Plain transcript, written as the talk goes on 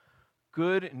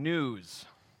good news.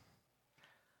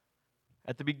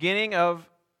 At the beginning of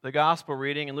the gospel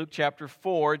reading in Luke chapter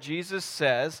 4, Jesus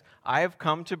says, I have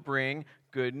come to bring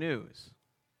good news.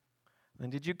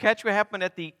 And did you catch what happened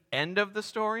at the end of the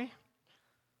story?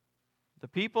 The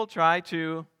people try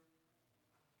to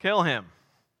kill him.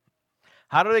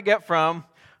 How do they get from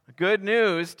good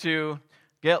news to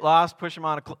get lost, push him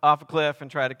off a cliff, and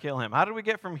try to kill him? How do we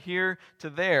get from here to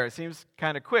there? It seems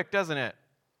kind of quick, doesn't it?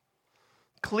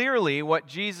 Clearly, what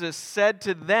Jesus said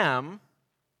to them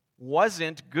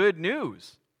wasn't good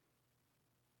news.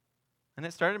 And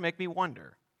it started to make me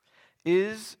wonder,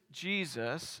 is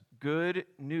Jesus good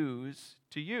news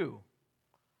to you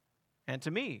and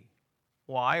to me?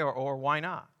 Why or why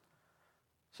not?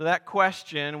 So that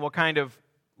question will kind of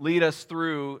lead us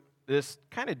through this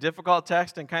kind of difficult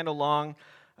text and kind of long.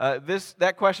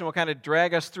 That question will kind of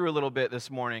drag us through a little bit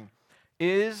this morning.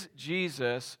 Is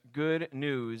Jesus good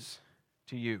news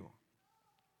to you?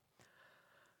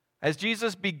 As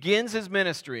Jesus begins his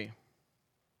ministry,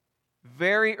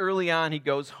 very early on he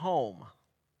goes home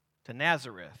to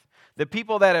Nazareth. The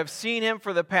people that have seen him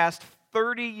for the past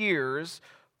 30 years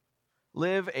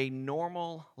live a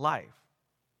normal life.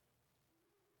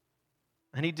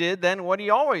 And he did then what he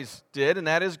always did, and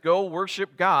that is go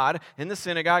worship God in the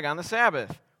synagogue on the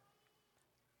Sabbath.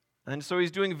 And so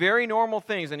he's doing very normal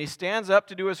things, and he stands up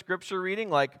to do a scripture reading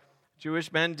like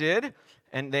Jewish men did,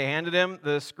 and they handed him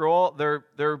the scroll.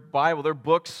 Their Bible, their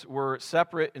books were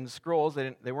separate in scrolls.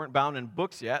 They weren't bound in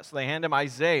books yet, so they hand him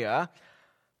Isaiah,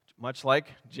 much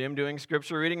like Jim doing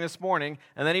scripture reading this morning.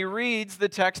 And then he reads the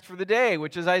text for the day,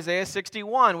 which is Isaiah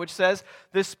 61, which says,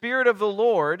 "The Spirit of the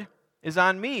Lord is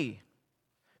on me,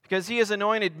 because he has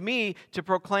anointed me to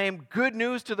proclaim good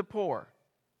news to the poor.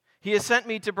 He has sent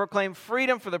me to proclaim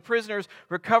freedom for the prisoners,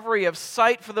 recovery of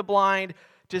sight for the blind,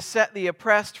 to set the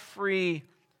oppressed free,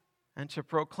 and to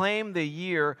proclaim the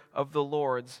year of the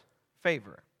Lord's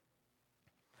favor."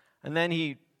 And then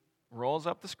he rolls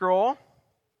up the scroll,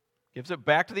 gives it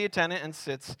back to the attendant, and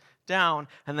sits down.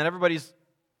 And then everybody's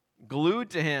glued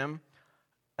to him.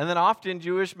 And then often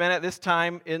Jewish men at this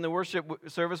time in the worship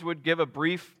service would give a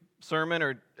brief sermon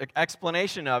or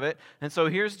explanation of it. And so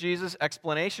here's Jesus'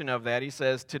 explanation of that. He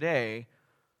says, "Today,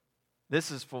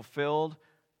 this is fulfilled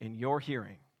in your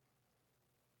hearing."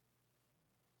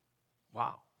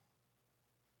 Wow.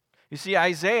 You see,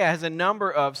 Isaiah has a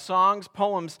number of songs,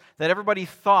 poems that everybody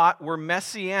thought were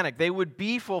messianic. They would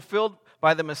be fulfilled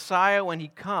by the Messiah when he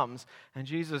comes. And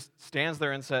Jesus stands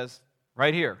there and says,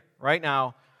 right here, right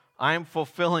now, I am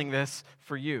fulfilling this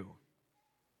for you.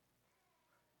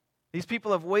 These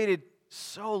people have waited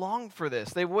so long for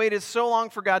this. They've waited so long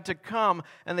for God to come,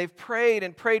 and they've prayed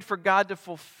and prayed for God to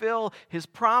fulfill his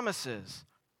promises.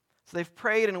 So they've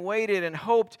prayed and waited and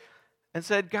hoped and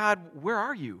said, "God, where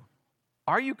are you?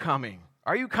 Are you coming?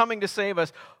 Are you coming to save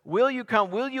us? Will you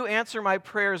come? Will you answer my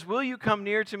prayers? Will you come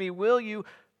near to me? Will you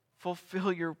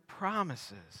fulfill your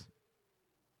promises?"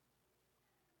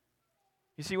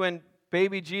 You see, when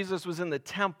baby Jesus was in the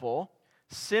temple,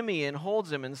 Simeon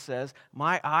holds him and says,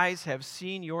 "My eyes have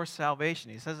seen your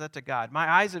salvation." He says that to God. "My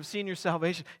eyes have seen your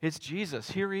salvation." It's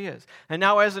Jesus. Here he is. And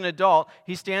now as an adult,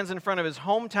 he stands in front of his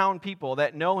hometown people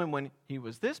that know him when he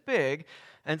was this big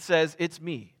and says, "It's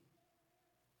me."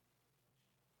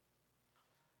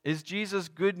 Is Jesus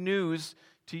good news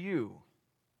to you?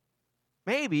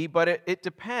 Maybe, but it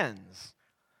depends.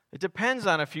 It depends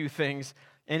on a few things.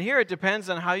 And here it depends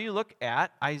on how you look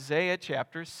at Isaiah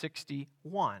chapter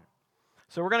 61.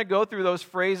 So we're going to go through those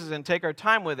phrases and take our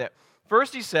time with it.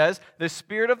 First he says, "The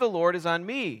Spirit of the Lord is on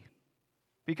me,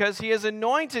 because he has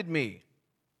anointed me."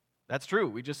 That's true.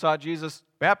 We just saw Jesus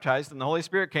baptized and the Holy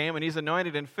Spirit came and he's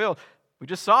anointed and filled. We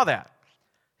just saw that.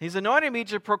 He's anointed me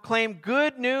to proclaim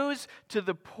good news to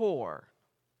the poor.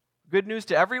 Good news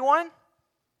to everyone?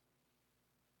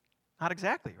 Not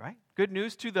exactly, right? Good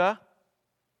news to the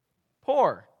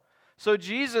poor. So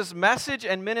Jesus' message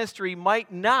and ministry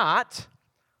might not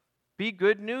be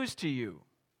good news to you.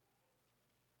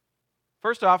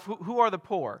 First off, who are the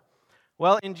poor?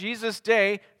 Well, in Jesus'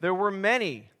 day, there were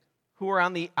many who were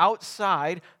on the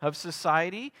outside of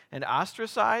society and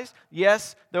ostracized.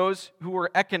 Yes, those who were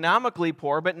economically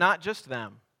poor, but not just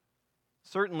them.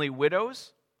 Certainly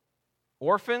widows,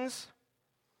 orphans,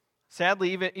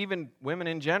 sadly even women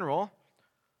in general,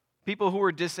 people who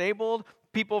were disabled,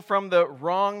 people from the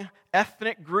wrong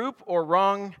ethnic group or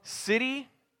wrong city.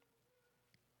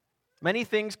 Many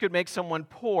things could make someone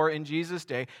poor in Jesus'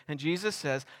 day, and Jesus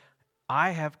says,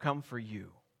 "I have come for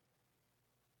you."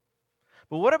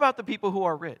 But what about the people who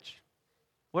are rich?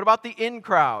 What about the in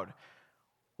crowd?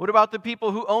 What about the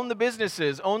people who own the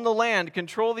businesses, own the land,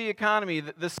 control the economy,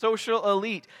 the social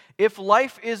elite? If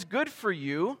life is good for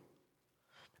you,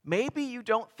 maybe you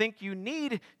don't think you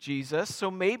need Jesus,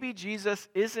 so maybe Jesus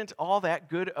isn't all that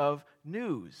good of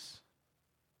news.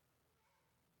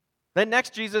 Then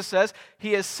next Jesus says,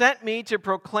 He has sent me to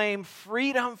proclaim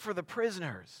freedom for the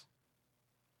prisoners.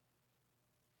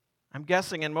 I'm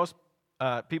guessing, and most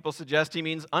people suggest He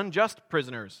means unjust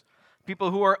prisoners.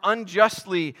 People who are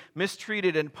unjustly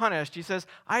mistreated and punished. He says,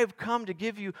 I have come to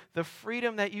give you the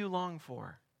freedom that you long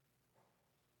for.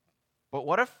 But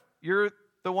what if you're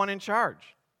the one in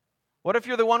charge? What if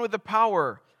you're the one with the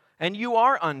power and you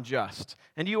are unjust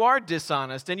and you are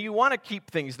dishonest and you want to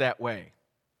keep things that way?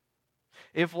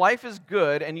 If life is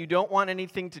good and you don't want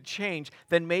anything to change,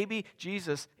 then maybe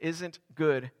Jesus isn't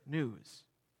good news.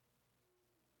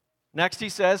 Next he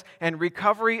says, and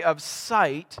recovery of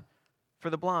sight for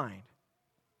the blind.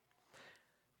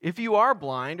 If you are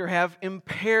blind or have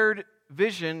impaired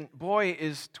vision, boy,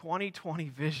 is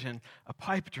 20/20 vision a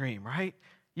pipe dream, right?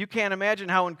 You can't imagine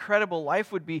how incredible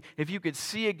life would be if you could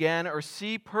see again or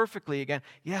see perfectly again.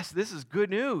 Yes, this is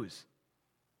good news.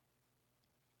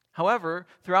 However,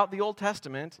 throughout the Old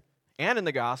Testament and in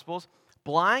the Gospels,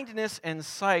 blindness and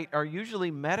sight are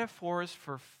usually metaphors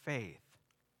for faith.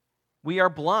 We are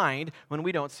blind when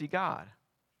we don't see God.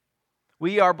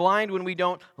 We are blind when we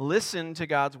don't listen to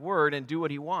God's word and do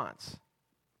what He wants.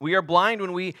 We are blind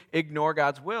when we ignore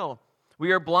God's will.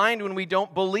 We are blind when we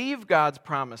don't believe God's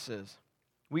promises.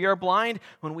 We are blind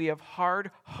when we have hard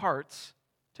hearts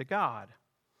to God.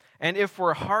 And if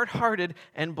we're hard-hearted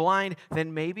and blind,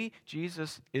 then maybe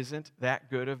Jesus isn't that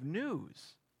good of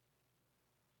news.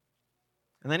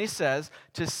 And then he says,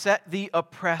 to set the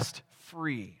oppressed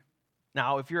free.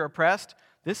 Now, if you're oppressed,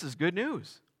 this is good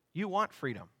news. You want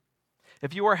freedom.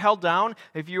 If you are held down,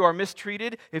 if you are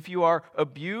mistreated, if you are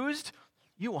abused,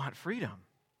 you want freedom.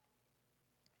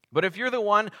 But if you're the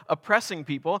one oppressing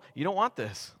people, you don't want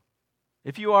this.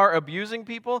 If you are abusing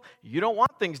people, you don't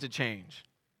want things to change.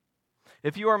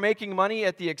 If you are making money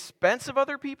at the expense of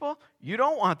other people, you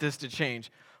don't want this to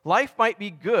change. Life might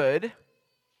be good,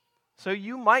 so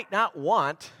you might not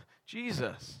want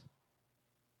Jesus.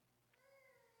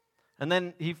 And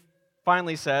then he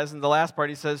finally says, in the last part,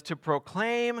 he says, to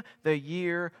proclaim the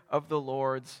year of the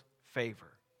Lord's favor.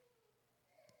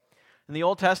 In the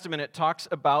Old Testament, it talks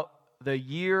about the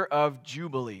year of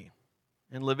Jubilee.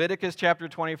 In Leviticus chapter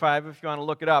 25, if you want to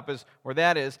look it up, is where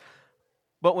that is.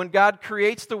 But when God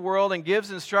creates the world and gives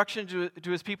instruction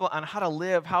to His people on how to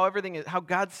live, how everything is, how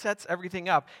God sets everything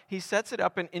up, He sets it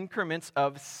up in increments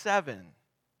of 7.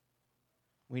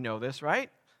 We know this,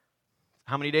 right?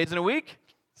 How many days in a week?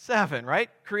 7, right?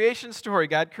 Creation story.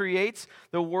 God creates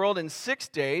the world in 6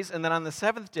 days, and then on the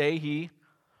 7th day, He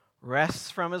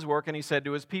rests from His work, and He said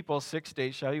to His people, 6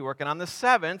 days shall you work, and on the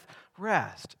 7th,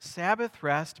 rest. Sabbath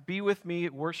rest, be with me,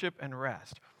 worship and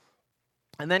rest.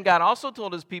 And then God also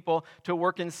told His people to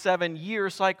work in 7-year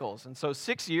cycles. And so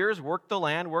 6 years, work the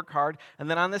land, work hard,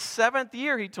 and then on the 7th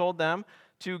year, He told them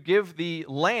to give the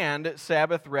land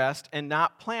Sabbath rest and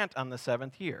not plant on the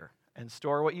 7th year, and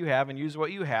store what you have and use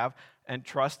what you have, and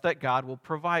trust that God will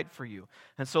provide for you.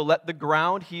 And so let the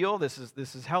ground heal. This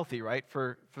is healthy, right?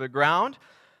 For the ground.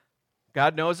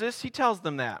 God knows this. He tells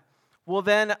them that. Well,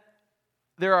 then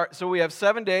so we have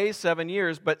 7 days, 7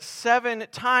 years, but 7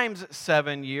 times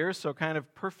 7 years, so kind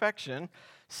of perfection.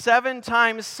 7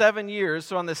 times 7 years,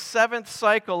 so on the 7th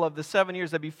cycle of the 7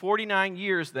 years, that'd be 49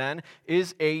 years then,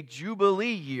 is a Jubilee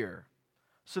year.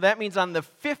 So that means on the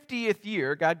 50th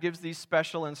year, God gives these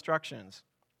special instructions.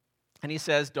 And He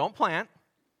says, don't plant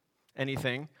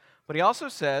anything, but He also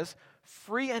says,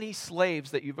 free any slaves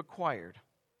that you've acquired.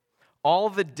 All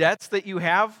the debts that you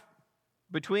have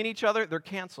between each other, they're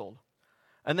canceled.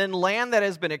 And then land that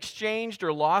has been exchanged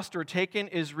or lost or taken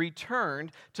is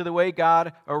returned to the way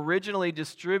God originally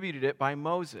distributed it by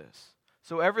Moses.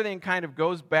 So everything kind of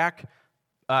goes back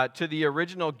to the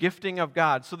original gifting of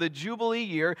God. So the Jubilee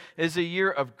year is a year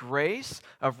of grace,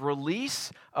 of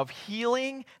release, of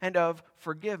healing, and of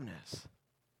forgiveness.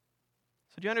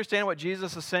 So do you understand what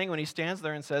Jesus is saying when He stands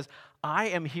there and says, I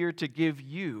am here to give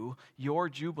you your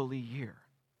Jubilee year.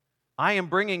 I am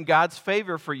bringing God's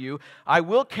favor for you. I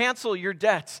will cancel your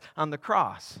debts on the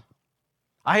cross.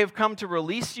 I have come to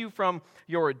release you from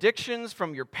your addictions,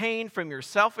 from your pain, from your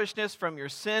selfishness, from your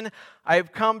sin. I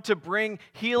have come to bring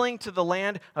healing to the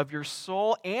land of your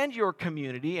soul and your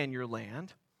community and your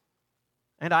land.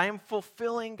 And I am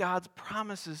fulfilling God's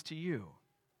promises to you.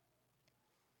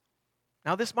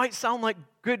 Now, this might sound like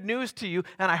good news to you,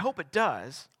 and I hope it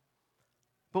does.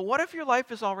 But what if your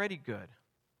life is already good?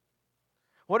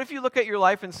 What if you look at your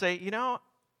life and say,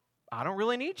 I don't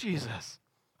really need Jesus.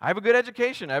 I have a good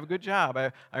education. I have a good job.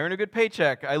 I earn a good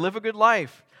paycheck. I live a good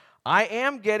life. I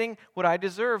am getting what I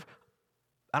deserve.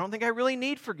 I don't think I really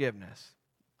need forgiveness.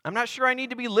 I'm not sure I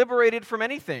need to be liberated from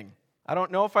anything. I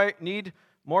don't know if I need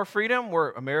more freedom.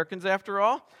 We're Americans after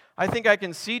all. I think I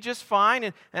can see just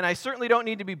fine, and I certainly don't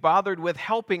need to be bothered with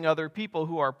helping other people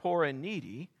who are poor and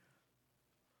needy.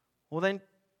 Well, then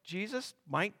Jesus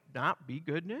might not be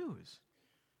good news.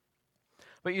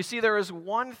 But you see, there is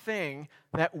one thing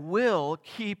that will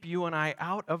keep you and I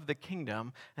out of the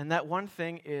kingdom, and that one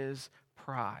thing is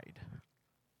pride.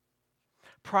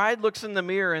 Pride looks in the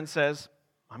mirror and says,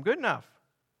 I'm good enough.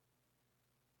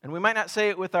 And we might not say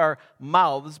it with our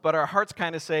mouths, but our hearts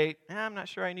kind of say, I'm not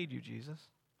sure I need you, Jesus.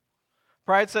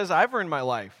 Pride says, I've earned my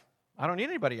life. I don't need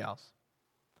anybody else.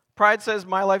 Pride says,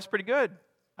 my life's pretty good.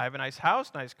 I have a nice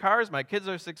house, nice cars, my kids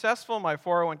are successful, my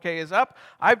 401k is up,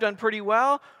 I've done pretty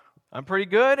well, I'm pretty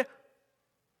good.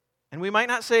 And we might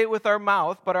not say it with our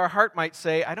mouth, but our heart might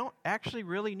say, I don't actually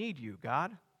really need you,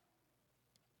 God.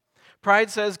 Pride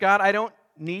says, God, I don't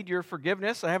need your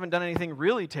forgiveness. I haven't done anything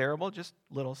really terrible, just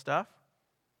little stuff.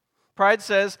 Pride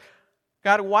says,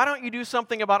 God, why don't you do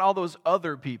something about all those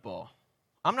other people?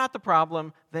 I'm not the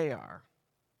problem, they are.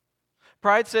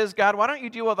 Pride says, God, why don't you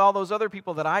deal with all those other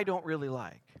people that I don't really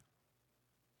like?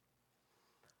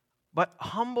 But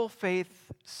humble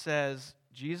faith says,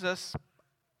 Jesus,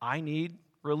 I need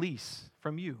release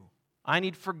from you. I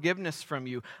need forgiveness from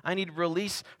you. I need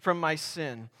release from my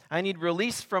sin. I need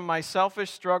release from my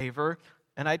selfish struggle,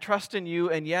 and I trust in you,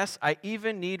 and yes, I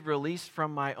even need release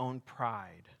from my own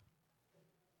pride.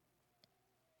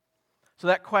 So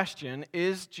that question,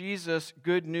 is Jesus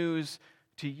good news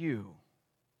to you?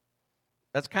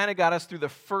 That's kind of got us through the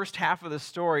first half of the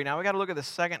story. Now we got to look at the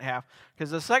second half,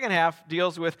 because the second half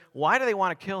deals with why do they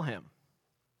want to kill him?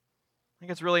 I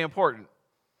think it's really important.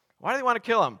 Why do they want to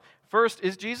kill him? First,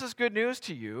 is Jesus good news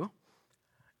to you?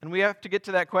 And we have to get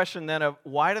to that question then of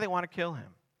why do they want to kill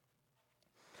him?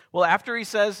 Well, after he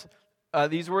says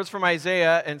these words from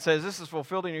Isaiah and says, this is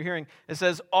fulfilled in your hearing, it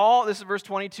says, this is verse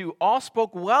 22, all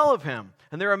spoke well of him,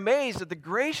 and they're amazed at the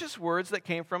gracious words that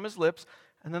came from his lips.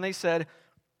 And then they said,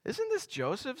 isn't this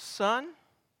Joseph's son?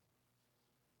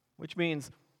 Which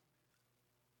means,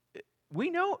 we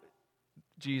know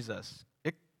Jesus.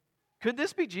 Could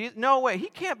this be Jesus? No way. He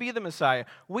can't be the Messiah.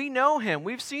 We know him.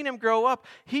 We've seen him grow up.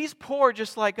 He's poor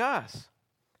just like us.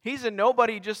 He's a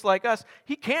nobody just like us.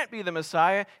 He can't be the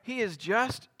Messiah. He is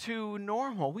just too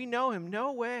normal. We know him.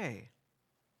 No way.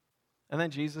 And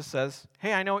then Jesus says,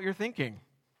 hey, I know what you're thinking.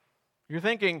 You're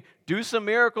thinking, do some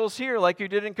miracles here like you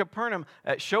did in Capernaum.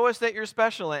 Show us that you're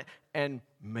special, and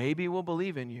maybe we'll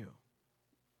believe in you.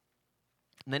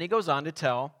 And then he goes on to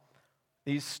tell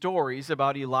these stories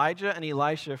about Elijah and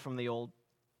Elisha from the Old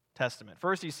Testament.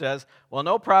 First he says, well,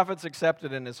 no prophet's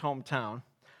accepted in his hometown.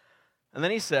 And then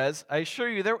he says, I assure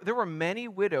you, there were many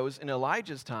widows in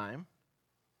Elijah's time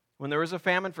when there was a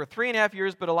famine for 3.5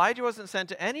 years, but Elijah wasn't sent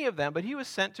to any of them, but he was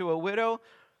sent to a widow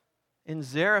in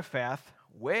Zarephath,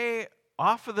 way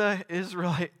off of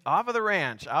the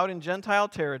ranch, out in Gentile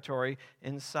territory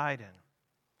in Sidon.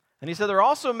 And he said, there are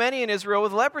also many in Israel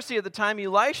with leprosy at the time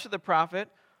Elisha the prophet,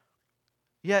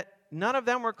 yet none of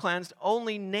them were cleansed,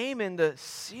 only Naaman the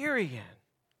Syrian.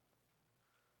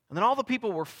 And then all the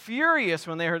people were furious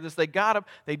when they heard this. They got up,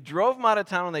 they drove him out of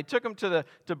town, and they took him to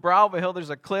brow of a hill. There's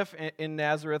a cliff in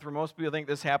Nazareth where most people think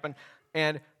this happened.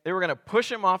 And they were going to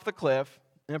push him off the cliff,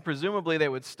 and presumably they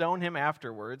would stone him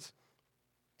afterwards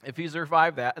if he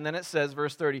survived that. And then it says,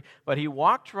 verse 30, but he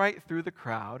walked right through the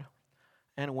crowd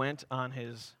and went on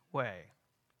his way.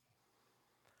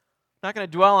 Not going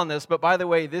to dwell on this, but by the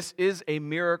way, this is a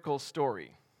miracle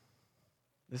story.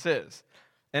 This is.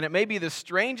 And it may be the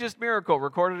strangest miracle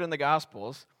recorded in the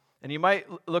Gospels, and you might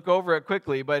look over it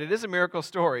quickly, but it is a miracle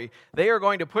story. They are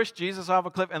going to push Jesus off a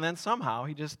cliff, and then somehow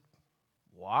he just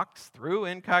walks through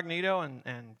incognito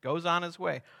and goes on his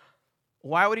way.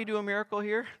 Why would he do a miracle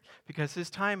here? Because his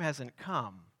time hasn't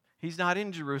come. He's not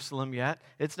in Jerusalem yet.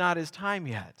 It's not his time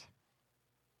yet.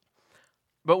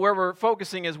 But where we're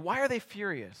focusing is, why are they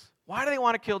furious? Why do they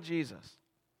want to kill Jesus?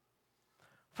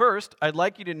 First, I'd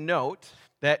like you to note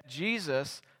that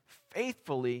Jesus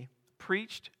faithfully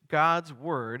preached God's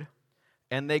word,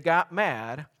 and they got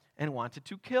mad and wanted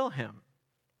to kill him.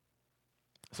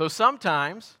 So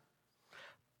sometimes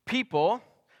people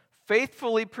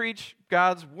faithfully preach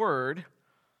God's word,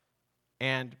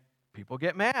 and people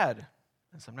get mad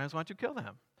and sometimes want to kill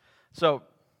them. So,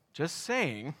 just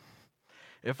saying,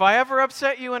 if I ever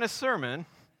upset you in a sermon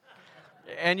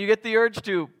and you get the urge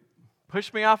to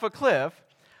push me off a cliff,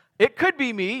 it could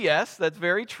be me, yes, that's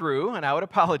very true, and I would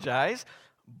apologize.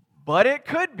 But it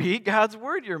could be God's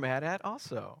word you're mad at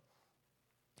also.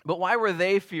 But why were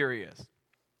they furious?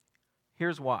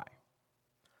 Here's why.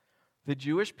 The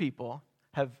Jewish people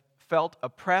have felt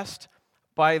oppressed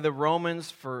by the Romans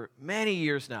for many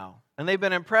years now. And they've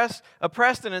been oppressed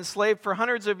and enslaved for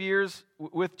hundreds of years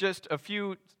with just a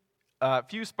few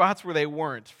spots where they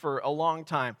weren't for a long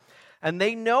time. And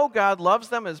they know God loves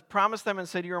them, has promised them and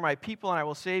said, "You are my people and I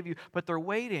will save you." But they're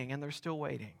waiting, and they're still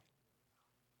waiting.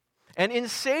 And in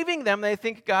saving them, they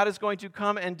think God is going to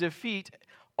come and defeat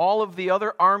all of the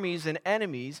other armies and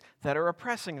enemies that are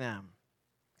oppressing them.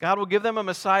 God will give them a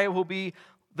Messiah who will be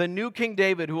the new King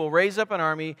David, who will raise up an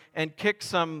army and kick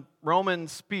some Roman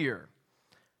spear.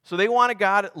 So they want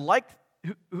God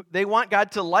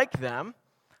to like them,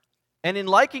 and in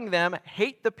liking them,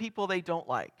 hate the people they don't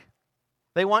like.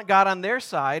 They want God on their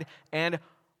side and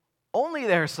only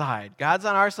their side. God's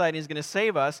on our side, and He's going to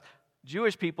save us,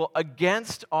 Jewish people,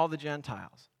 against all the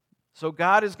Gentiles. So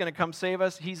God is going to come save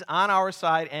us. He's on our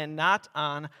side and not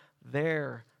on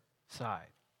their side.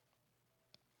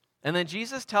 And then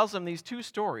Jesus tells them these two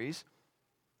stories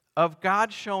of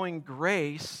God showing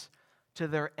grace to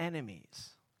their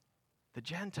enemies, the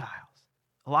Gentiles.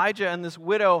 Elijah and this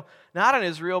widow, not in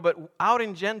Israel, but out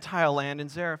in Gentile land in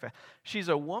Zarephath. She's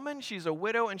a woman, she's a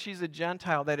widow, and she's a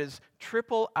Gentile that is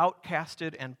triple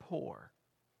outcasted and poor.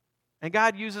 And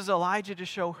God uses Elijah to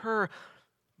show her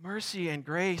mercy and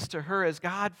grace to her as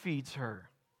God feeds her.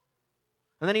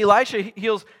 And then Elisha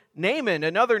heals Naaman,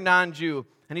 another non-Jew.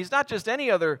 And he's not just any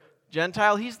other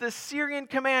Gentile, he's the Syrian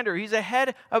commander. He's a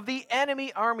head of the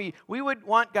enemy army. We would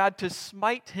want God to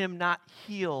smite him, not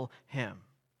heal him.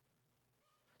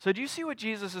 So do you see what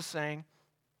Jesus is saying?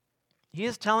 He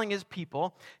is telling his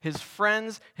people, his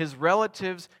friends, his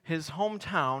relatives, his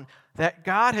hometown, that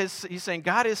he's saying,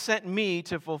 God has sent me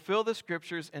to fulfill the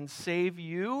scriptures and save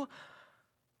you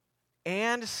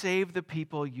and save the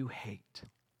people you hate.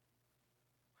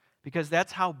 Because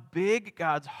that's how big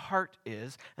God's heart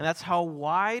is, and that's how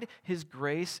wide his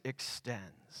grace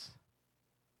extends.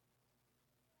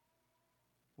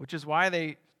 Which is why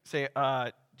they say,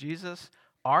 Jesus,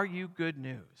 are you good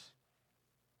news?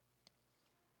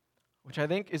 Which I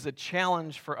think is a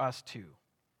challenge for us too,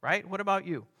 right? What about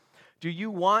you? Do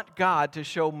you want God to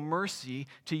show mercy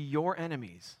to your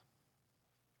enemies?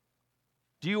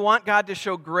 Do you want God to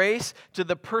show grace to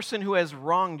the person who has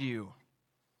wronged you?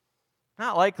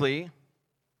 Not likely,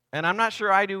 and I'm not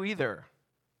sure I do either.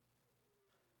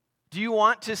 Do you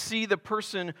want to see the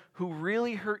person who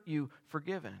really hurt you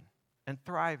forgiven and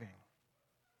thriving?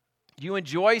 Do you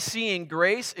enjoy seeing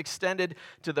grace extended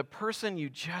to the person you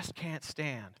just can't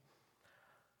stand?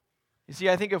 You see,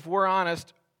 I think if we're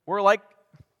honest, we're like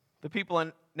the people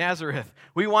in Nazareth.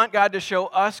 We want God to show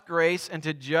us grace and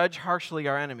to judge harshly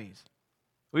our enemies.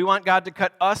 We want God to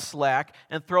cut us slack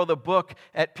and throw the book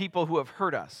at people who have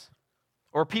hurt us,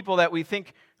 or people that we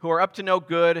think who are up to no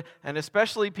good, and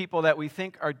especially people that we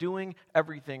think are doing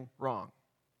everything wrong.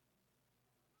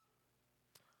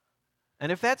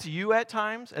 And if that's you at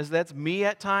times, as that's me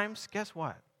at times, guess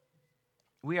what?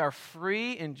 We are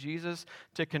free in Jesus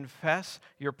to confess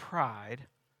your pride,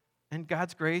 and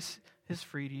God's grace is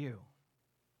free to you.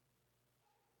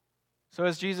 So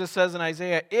as Jesus says in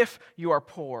Isaiah, if you are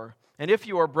poor, and if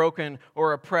you are broken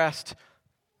or oppressed,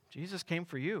 Jesus came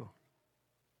for you.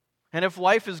 And if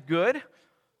life is good,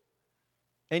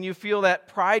 and you feel that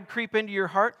pride creep into your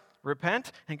heart,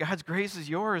 repent, and God's grace is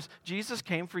yours. Jesus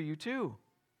came for you too.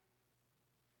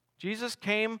 Jesus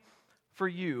came for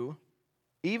you,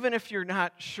 even if you're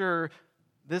not sure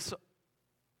this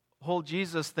whole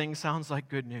Jesus thing sounds like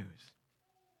good news.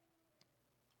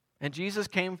 And Jesus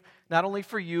came not only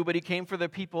for you, but he came for the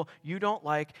people you don't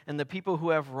like and the people who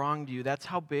have wronged you. That's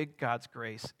how big God's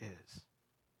grace is.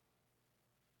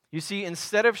 You see,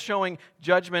 instead of showing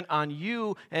judgment on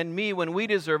you and me when we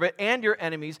deserve it and your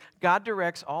enemies, God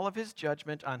directs all of his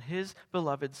judgment on his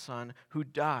beloved Son who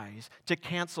dies to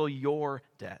cancel your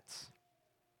debts.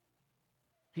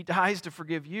 He dies to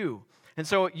forgive you. And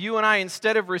so you and I,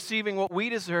 instead of receiving what we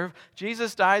deserve,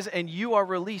 Jesus dies and you are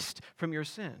released from your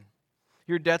sin.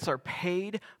 Your debts are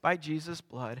paid by Jesus'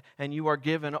 blood, and you are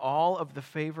given all of the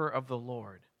favor of the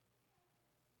Lord.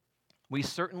 We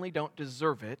certainly don't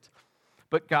deserve it,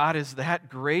 but God is that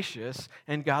gracious,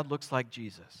 and God looks like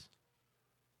Jesus.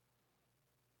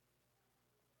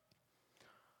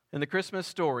 In the Christmas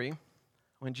story,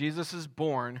 when Jesus is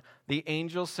born, the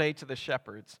angels say to the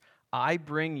shepherds, I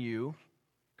bring you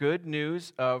good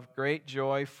news of great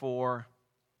joy for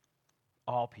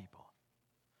all people.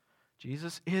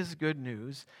 Jesus is good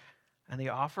news, and the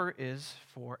offer is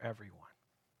for everyone.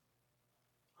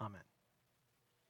 Amen.